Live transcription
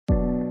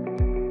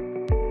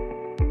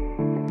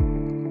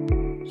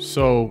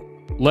So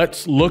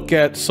let's look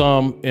at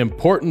some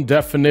important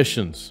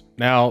definitions.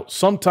 Now,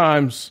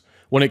 sometimes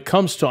when it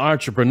comes to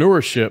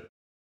entrepreneurship,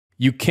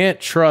 you can't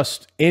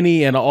trust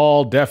any and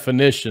all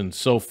definitions.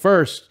 So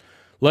first,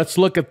 let's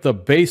look at the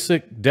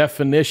basic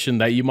definition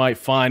that you might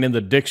find in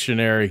the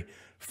dictionary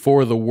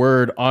for the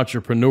word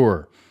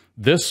entrepreneur.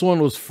 This one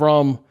was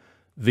from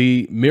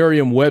the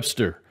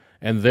Merriam-Webster,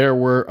 and there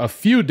were a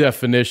few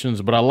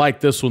definitions, but I like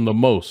this one the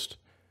most.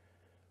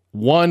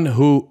 One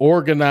who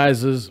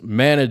organizes,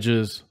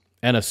 manages,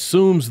 and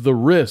assumes the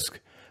risk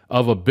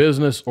of a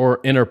business or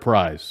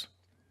enterprise.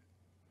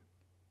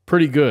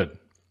 Pretty good.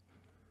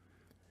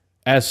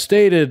 As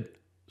stated,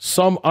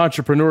 some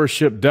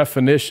entrepreneurship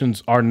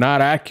definitions are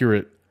not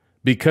accurate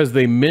because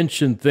they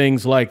mention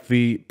things like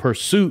the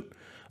pursuit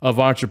of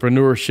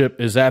entrepreneurship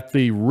is at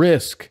the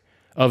risk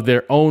of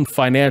their own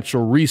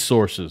financial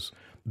resources.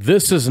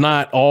 This is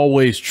not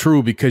always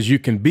true because you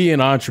can be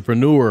an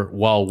entrepreneur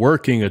while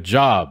working a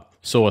job,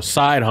 so a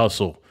side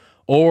hustle,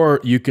 or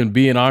you can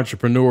be an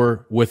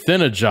entrepreneur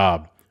within a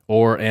job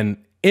or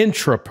an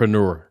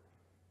intrapreneur.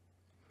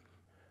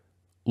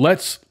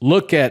 Let's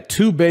look at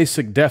two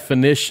basic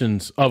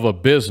definitions of a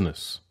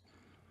business.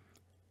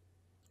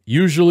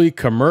 Usually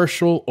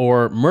commercial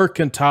or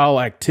mercantile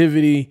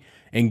activity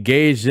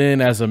engaged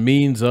in as a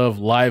means of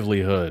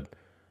livelihood.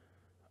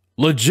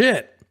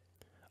 Legit,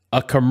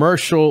 a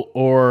commercial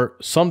or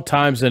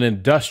sometimes an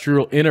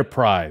industrial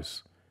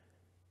enterprise.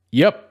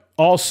 Yep,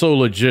 also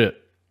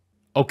legit.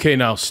 Okay,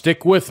 now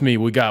stick with me.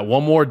 We got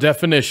one more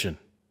definition.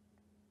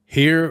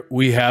 Here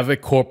we have a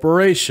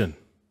corporation.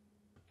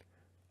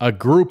 A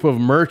group of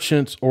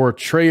merchants or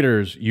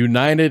traders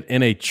united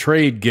in a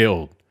trade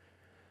guild.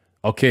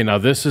 Okay, now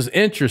this is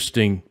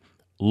interesting.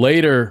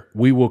 Later,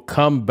 we will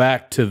come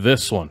back to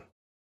this one.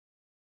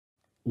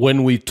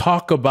 When we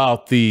talk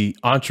about the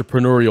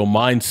entrepreneurial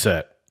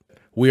mindset,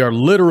 we are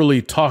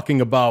literally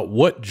talking about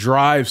what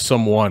drives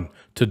someone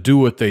to do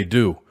what they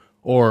do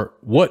or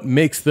what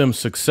makes them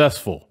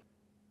successful.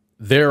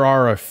 There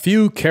are a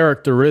few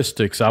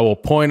characteristics I will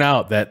point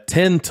out that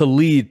tend to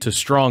lead to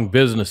strong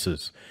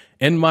businesses.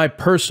 In my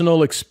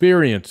personal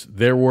experience,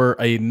 there were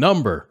a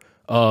number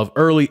of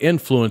early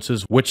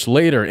influences which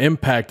later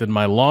impacted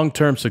my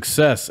long-term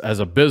success as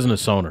a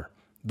business owner.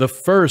 The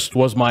first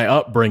was my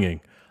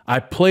upbringing. I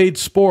played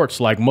sports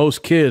like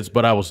most kids,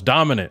 but I was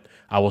dominant.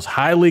 I was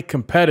highly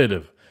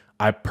competitive.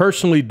 I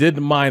personally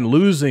didn't mind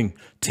losing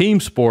team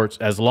sports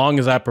as long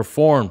as I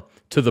performed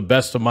to the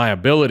best of my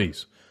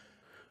abilities.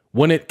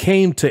 When it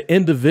came to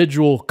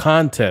individual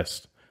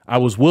contests, I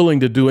was willing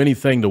to do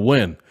anything to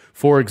win.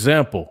 For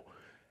example,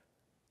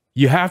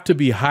 you have to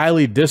be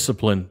highly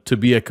disciplined to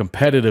be a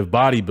competitive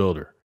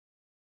bodybuilder.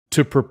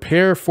 To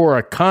prepare for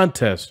a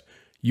contest,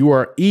 you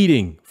are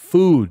eating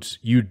foods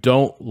you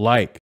don't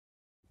like,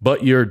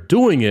 but you're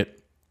doing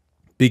it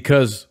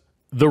because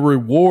the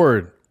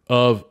reward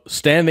of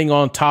standing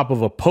on top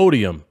of a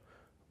podium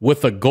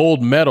with a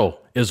gold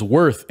medal is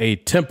worth a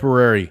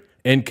temporary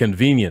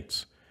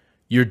inconvenience.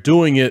 You're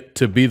doing it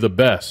to be the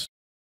best.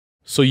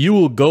 So you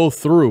will go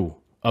through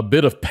a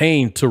bit of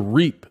pain to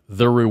reap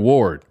the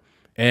reward,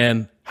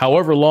 and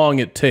however long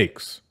it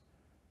takes.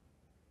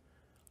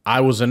 I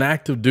was an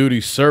active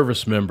duty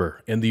service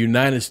member in the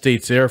United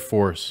States Air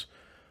Force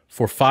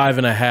for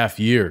 5.5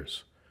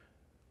 years.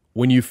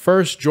 When you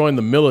first join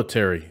the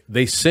military,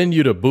 they send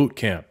you to boot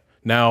camp.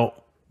 Now,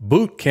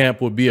 boot camp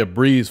would be a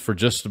breeze for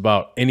just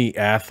about any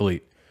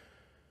athlete.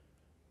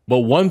 But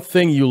one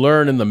thing you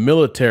learn in the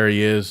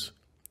military is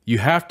you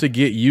have to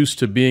get used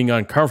to being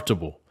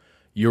uncomfortable.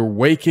 You're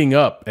waking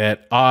up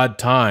at odd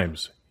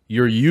times.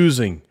 You're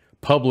using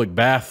public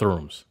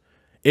bathrooms.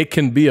 It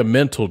can be a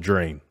mental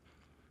drain.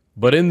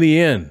 But in the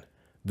end,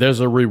 there's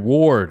a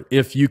reward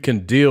if you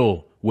can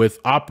deal with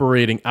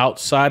operating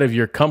outside of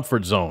your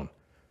comfort zone.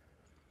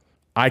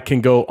 I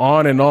can go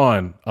on and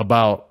on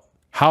about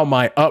how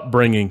my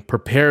upbringing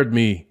prepared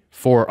me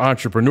for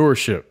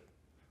entrepreneurship.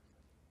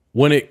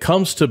 When it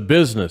comes to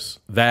business,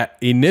 that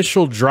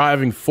initial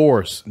driving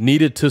force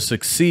needed to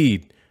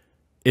succeed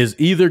is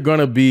either going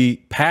to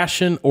be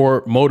passion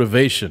or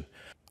motivation.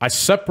 I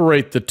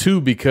separate the two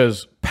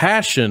because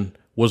passion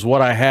was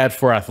what I had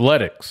for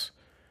athletics.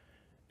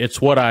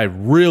 It's what I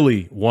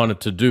really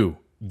wanted to do,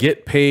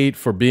 get paid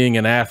for being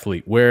an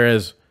athlete,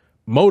 whereas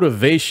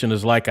motivation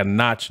is like a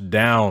notch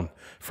down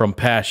from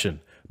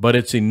passion, but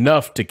it's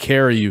enough to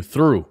carry you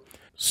through.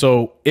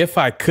 So if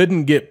I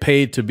couldn't get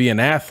paid to be an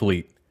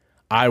athlete,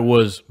 I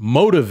was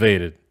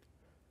motivated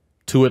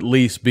to at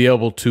least be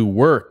able to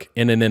work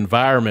in an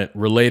environment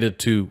related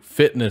to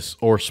fitness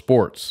or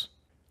sports.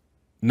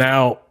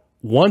 Now,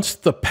 once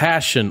the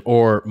passion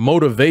or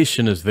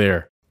motivation is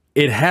there,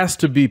 it has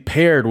to be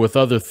paired with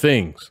other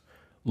things.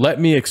 Let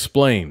me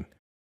explain.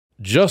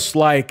 Just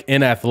like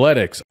in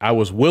athletics, I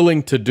was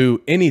willing to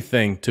do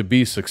anything to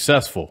be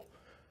successful.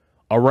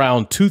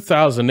 Around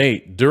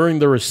 2008, during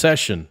the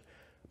recession,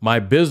 my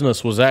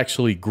business was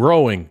actually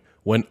growing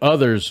when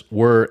others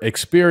were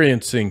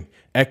experiencing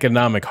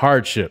economic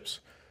hardships.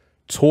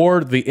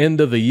 Toward the end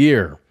of the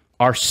year,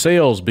 our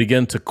sales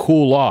began to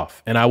cool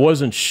off, and I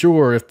wasn't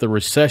sure if the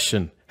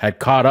recession had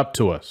caught up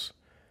to us.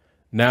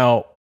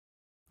 Now,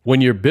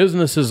 when your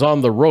business is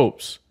on the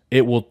ropes,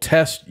 it will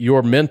test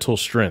your mental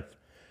strength.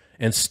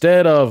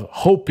 Instead of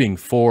hoping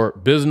for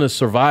business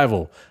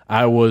survival,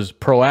 I was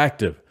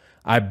proactive.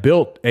 I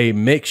built a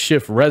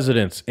makeshift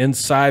residence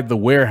inside the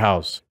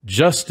warehouse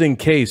just in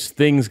case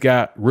things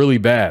got really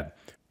bad.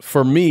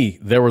 For me,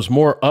 there was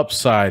more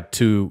upside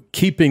to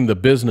keeping the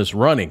business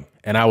running,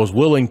 and I was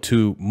willing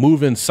to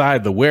move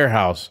inside the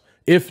warehouse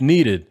if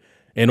needed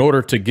in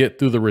order to get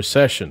through the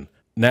recession.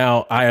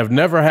 Now, I have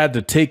never had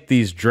to take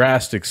these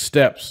drastic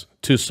steps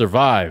to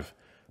survive,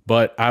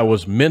 but I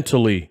was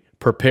mentally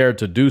prepared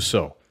to do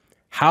so.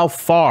 How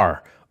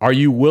far are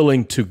you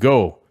willing to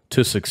go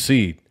to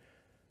succeed?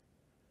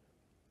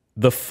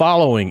 The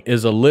following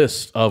is a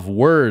list of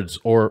words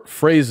or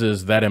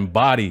phrases that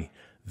embody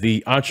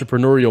the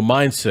entrepreneurial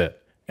mindset.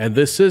 And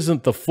this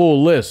isn't the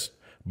full list,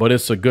 but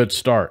it's a good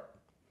start.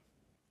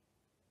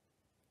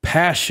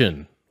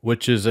 Passion,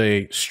 which is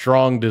a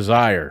strong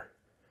desire.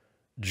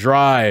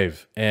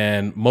 Drive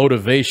and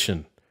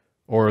motivation,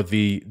 or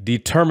the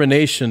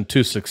determination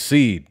to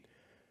succeed.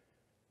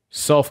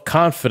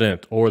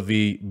 Self-confident, or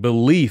the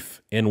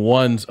belief in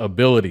one's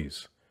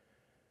abilities.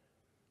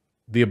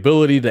 The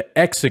ability to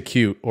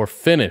execute or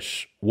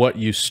finish what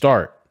you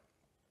start.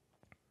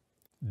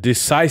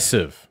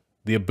 Decisive,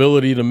 the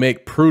ability to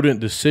make prudent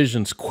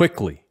decisions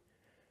quickly.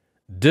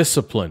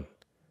 Discipline,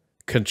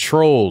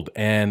 controlled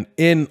and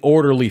in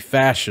orderly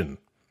fashion.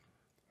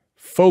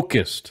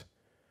 Focused,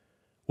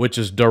 which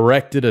is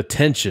directed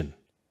attention.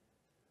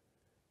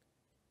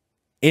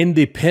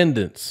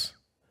 Independence,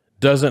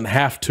 doesn't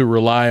have to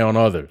rely on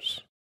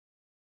others.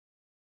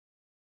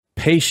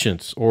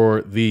 Patience,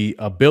 or the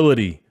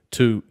ability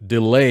to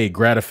delay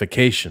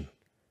gratification.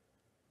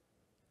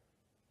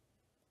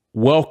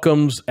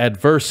 Welcomes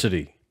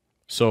adversity.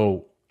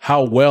 So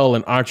how well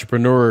an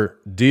entrepreneur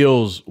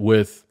deals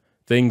with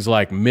things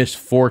like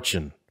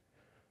misfortune.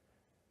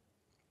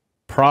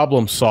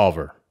 Problem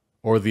solver,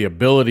 or the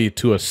ability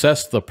to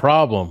assess the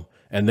problem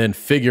and then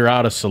figure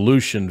out a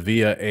solution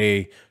via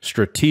a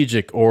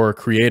strategic or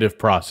creative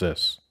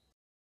process.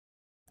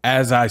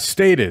 As I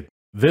stated,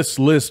 this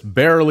list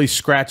barely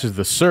scratches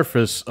the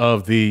surface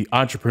of the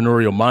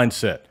entrepreneurial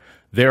mindset.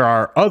 There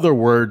are other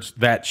words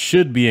that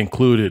should be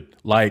included,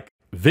 like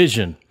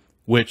vision,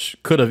 which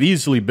could have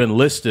easily been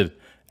listed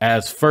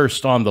as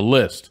first on the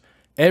list.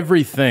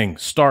 Everything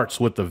starts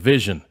with the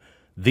vision,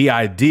 the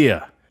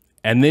idea,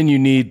 and then you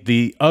need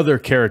the other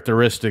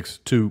characteristics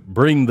to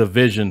bring the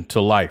vision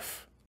to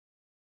life.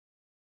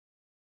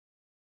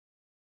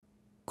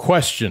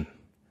 Question: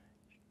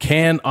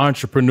 can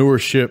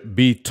entrepreneurship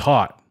be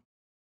taught?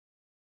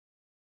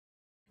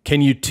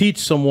 Can you teach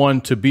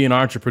someone to be an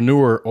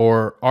entrepreneur,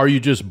 or are you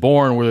just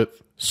born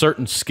with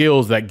certain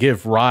skills that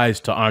give rise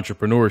to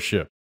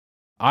entrepreneurship?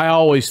 I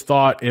always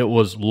thought it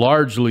was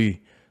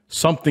largely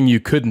something you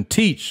couldn't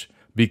teach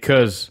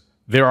because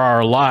there are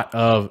a lot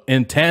of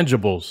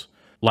intangibles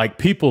like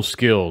people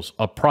skills,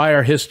 a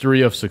prior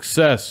history of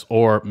success,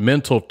 or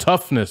mental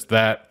toughness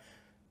that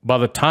by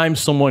the time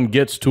someone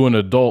gets to an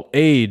adult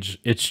age,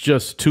 it's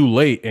just too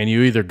late and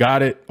you either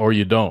got it or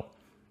you don't.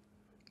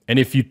 And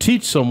if you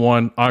teach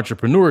someone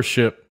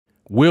entrepreneurship,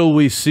 will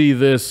we see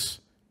this,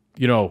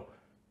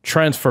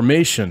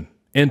 transformation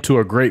into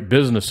a great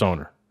business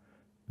owner?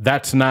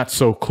 That's not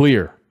so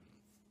clear.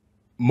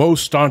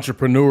 Most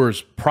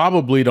entrepreneurs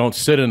probably don't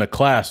sit in a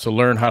class to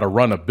learn how to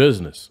run a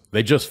business.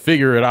 They just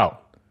figure it out.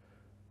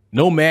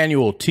 No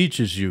manual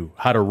teaches you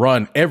how to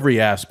run every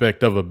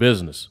aspect of a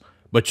business,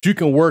 but you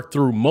can work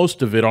through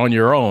most of it on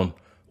your own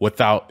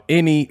without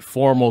any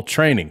formal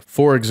training.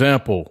 For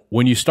example,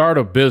 when you start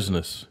a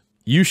business,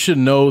 you should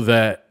know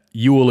that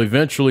you will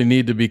eventually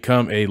need to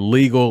become a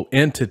legal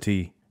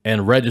entity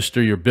and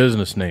register your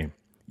business name.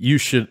 You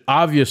should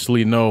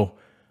obviously know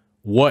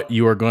what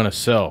you are going to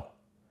sell.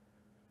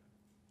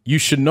 You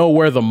should know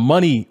where the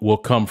money will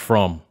come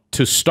from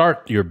to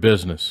start your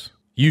business.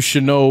 You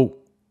should know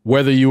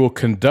whether you will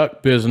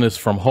conduct business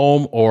from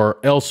home or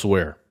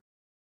elsewhere.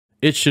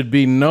 It should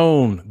be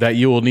known that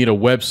you will need a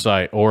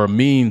website or a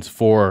means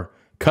for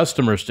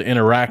customers to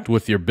interact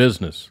with your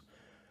business.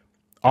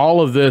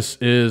 All of this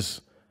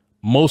is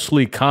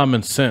mostly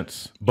common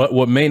sense, but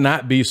what may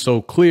not be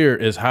so clear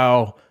is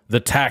how the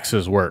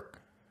taxes work,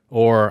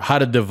 or how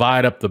to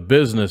divide up the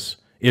business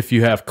if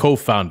you have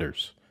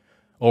co-founders,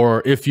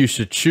 or if you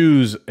should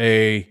choose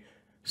a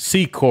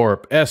C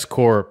Corp, S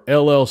Corp,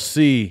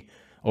 LLC,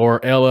 or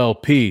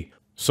LLP.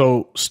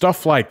 So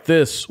stuff like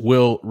this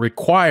will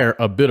require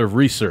a bit of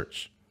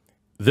research.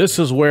 This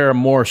is where a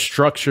more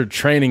structured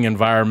training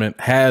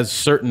environment has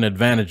certain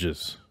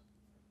advantages.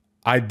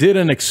 I did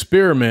an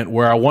experiment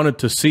where I wanted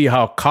to see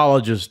how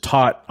colleges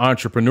taught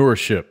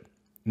entrepreneurship.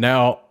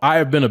 Now, I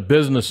have been a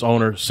business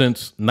owner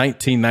since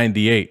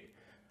 1998.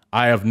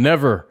 I have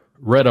never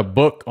read a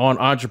book on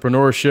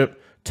entrepreneurship,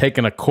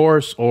 taken a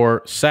course,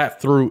 or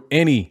sat through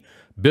any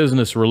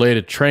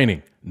business-related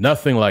training.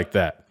 Nothing like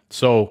that.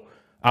 So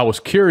I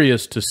was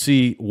curious to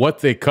see what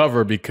they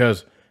cover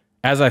because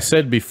As I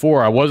said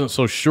before, I wasn't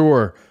so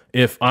sure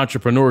if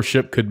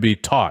entrepreneurship could be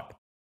taught.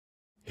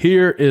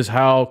 Here is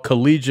how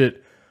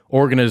collegiate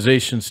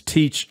organizations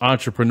teach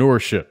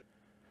entrepreneurship.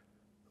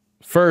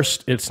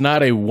 First, it's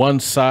not a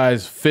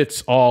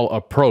one-size-fits-all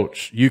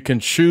approach. You can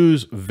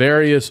choose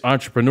various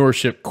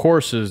entrepreneurship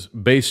courses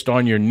based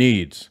on your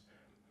needs.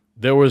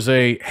 There was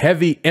a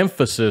heavy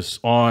emphasis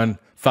on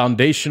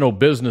foundational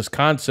business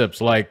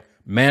concepts like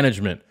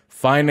management,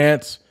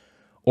 finance,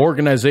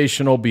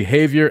 organizational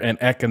behavior, and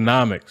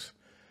economics.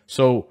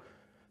 So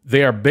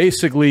they are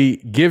basically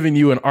giving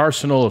you an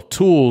arsenal of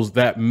tools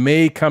that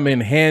may come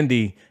in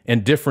handy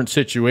in different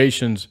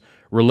situations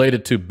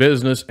related to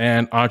business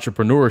and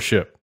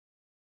entrepreneurship.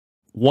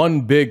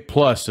 One big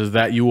plus is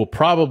that you will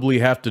probably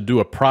have to do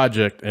a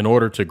project in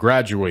order to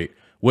graduate,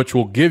 which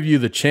will give you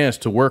the chance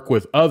to work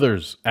with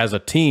others as a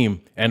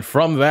team, and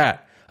from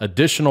that,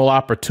 additional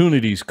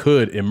opportunities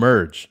could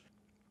emerge.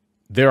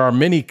 There are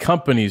many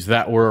companies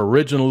that were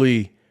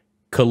originally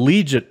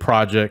collegiate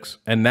projects,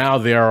 and now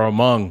they are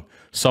among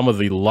some of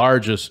the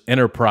largest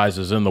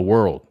enterprises in the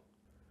world.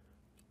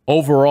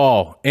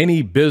 Overall,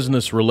 any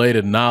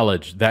business-related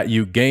knowledge that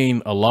you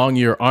gain along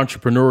your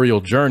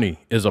entrepreneurial journey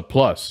is a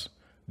plus.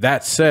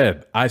 That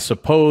said, I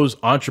suppose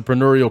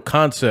entrepreneurial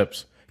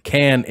concepts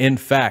can, in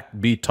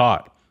fact, be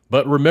taught.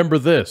 But remember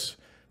this,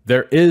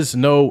 there is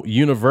no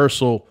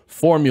universal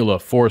formula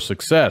for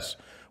success.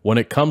 When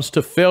it comes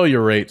to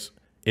failure rates,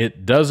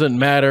 it doesn't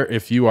matter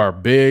if you are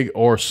big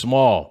or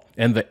small,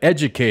 and the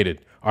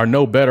educated are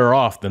no better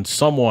off than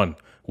someone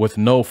with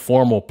no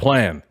formal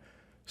plan.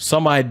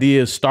 Some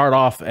ideas start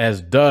off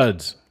as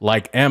duds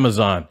like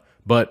Amazon,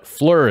 but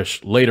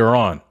flourish later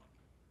on.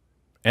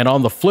 And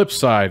on the flip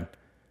side,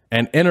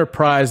 an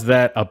enterprise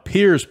that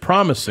appears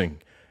promising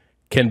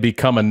can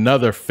become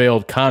another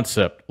failed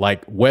concept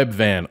like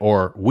Webvan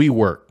or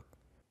WeWork.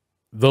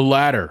 The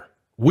latter,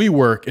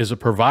 WeWork, is a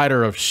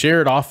provider of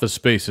shared office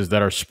spaces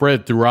that are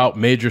spread throughout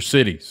major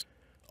cities.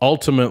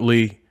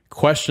 Ultimately,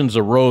 questions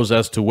arose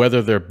as to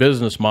whether their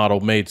business model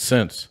made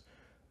sense.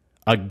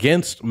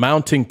 Against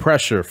mounting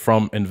pressure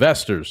from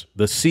investors,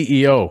 the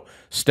CEO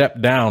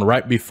stepped down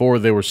right before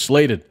they were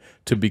slated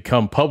to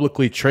become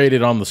publicly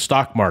traded on the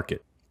stock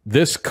market.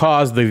 This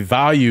caused the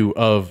value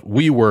of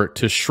WeWork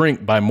to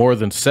shrink by more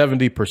than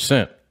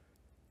 70%.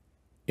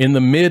 In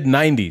the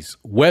mid-90s,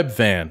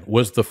 Webvan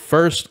was the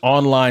first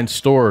online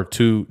store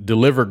to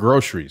deliver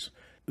groceries.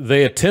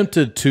 They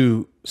attempted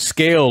to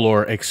scale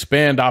or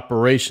expand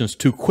operations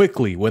too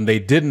quickly when they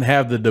didn't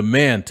have the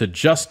demand to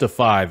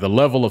justify the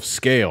level of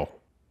scale.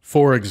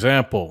 For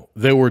example,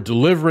 they were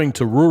delivering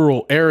to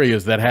rural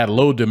areas that had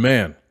low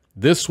demand.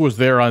 This was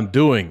their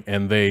undoing,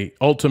 and they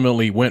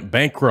ultimately went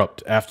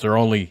bankrupt after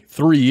only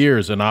 3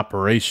 years in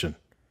operation.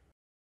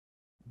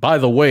 By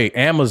the way,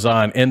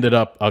 Amazon ended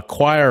up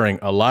acquiring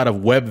a lot of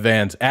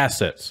Webvan's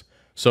assets,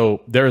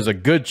 so there's a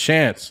good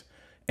chance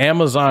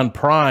Amazon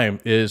Prime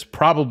is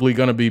probably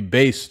going to be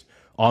based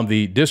on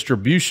the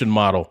distribution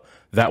model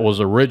that was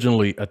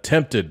originally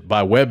attempted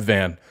by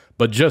Webvan,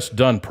 but just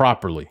done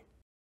properly.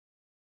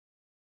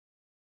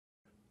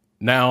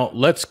 Now,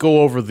 let's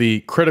go over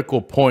the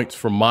critical points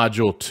from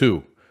Module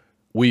 2.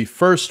 We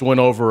first went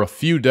over a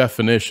few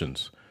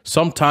definitions.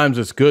 Sometimes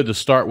it's good to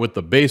start with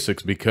the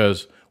basics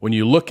because when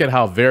you look at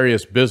how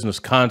various business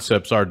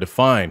concepts are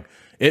defined,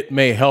 it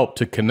may help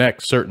to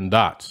connect certain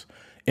dots.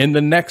 In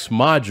the next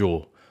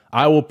module,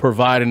 I will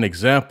provide an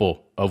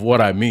example of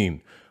what I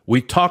mean.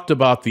 We talked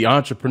about the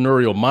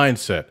entrepreneurial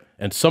mindset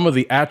and some of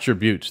the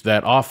attributes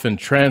that often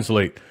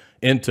translate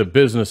into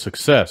business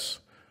success.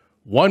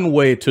 One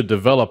way to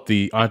develop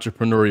the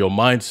entrepreneurial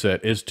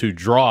mindset is to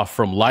draw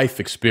from life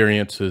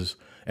experiences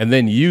and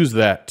then use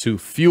that to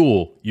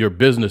fuel your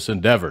business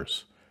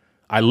endeavors.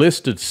 I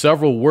listed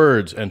several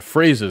words and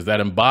phrases that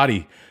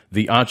embody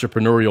the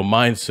entrepreneurial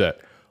mindset.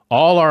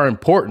 All are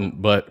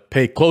important, but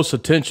pay close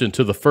attention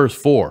to the first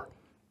four: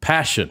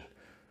 passion,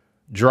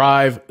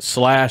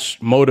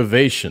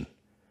 drive/motivation,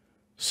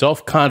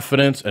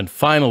 self-confidence, and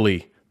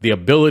finally, the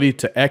ability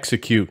to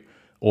execute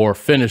or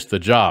finish the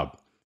job.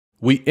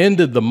 We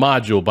ended the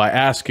module by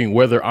asking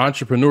whether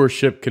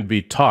entrepreneurship can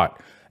be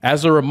taught.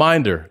 As a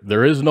reminder,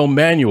 there is no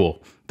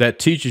manual that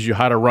teaches you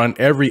how to run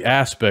every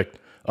aspect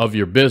of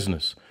your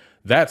business.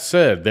 That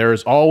said, there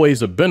is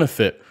always a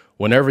benefit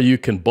whenever you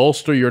can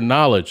bolster your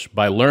knowledge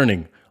by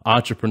learning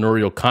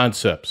entrepreneurial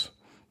concepts.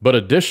 But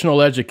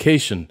additional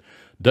education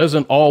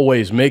doesn't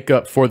always make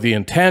up for the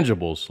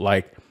intangibles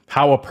like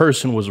how a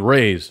person was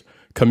raised,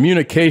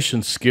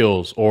 communication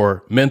skills,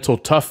 or mental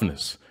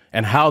toughness,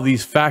 and how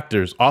these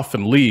factors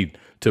often lead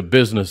to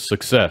business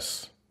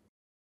success.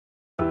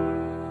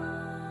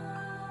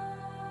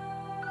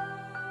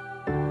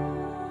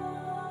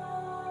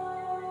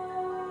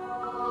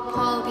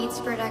 Paul Beats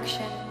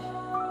Production.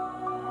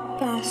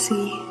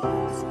 Bossy.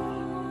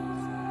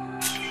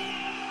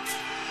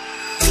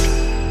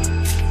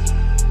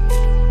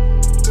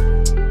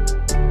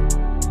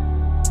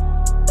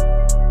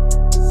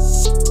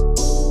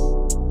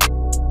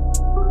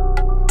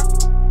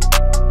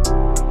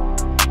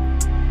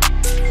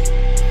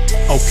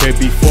 Okay,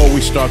 before we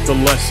start the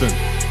lesson,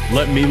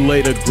 Let me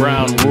lay the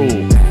ground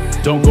rule.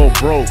 Don't go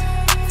broke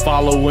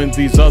following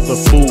these other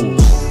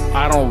fools.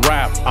 I don't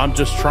rap, I'm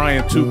just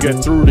trying to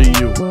get through to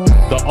you.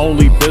 The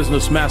only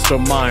business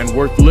mastermind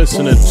worth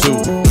listening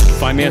to.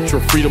 Financial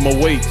freedom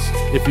awaits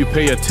if you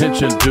pay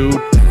attention, dude.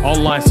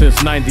 Online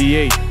since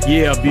 98,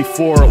 yeah,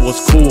 before it was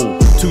cool.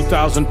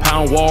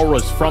 2,000-pound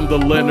walrus from the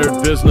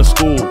Leonard Business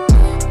School.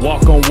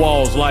 Walk on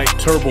walls like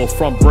Turbo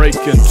from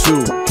Breaking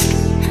 2.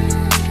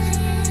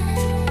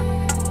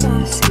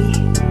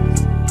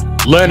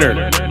 Leonard,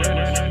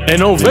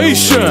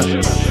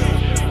 innovation.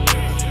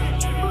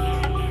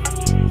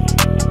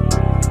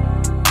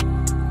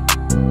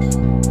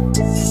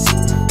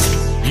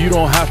 You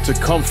don't have to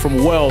come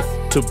from wealth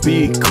to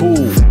be cool.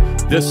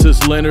 This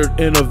is Leonard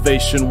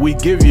Innovation, we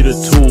give you the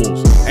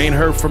tools. Ain't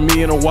heard from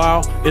me in a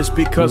while, it's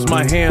because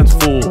my hands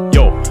full.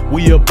 Yo,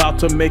 we about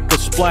to make a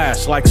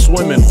splash like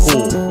swimming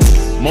pool.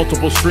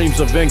 Multiple streams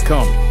of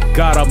income,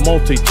 got a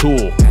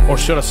multi-tool. Or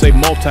should I say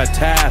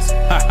multitask?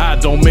 Haha,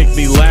 don't make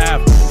me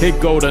laugh. Hit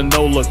go to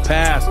no look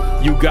past.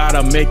 You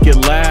gotta make it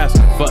last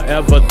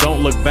forever,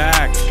 don't look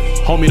back.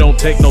 Homie, don't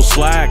take no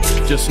slack,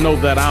 just know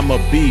that I'm a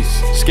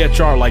beast. Sketch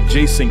art like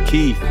Jason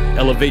Keith,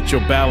 elevate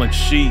your balance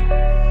sheet.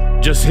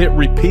 Just hit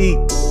repeat,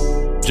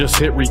 just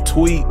hit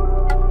retweet.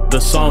 The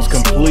song's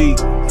complete,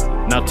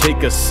 now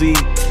take a seat.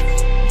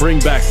 Bring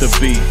back the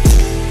beat.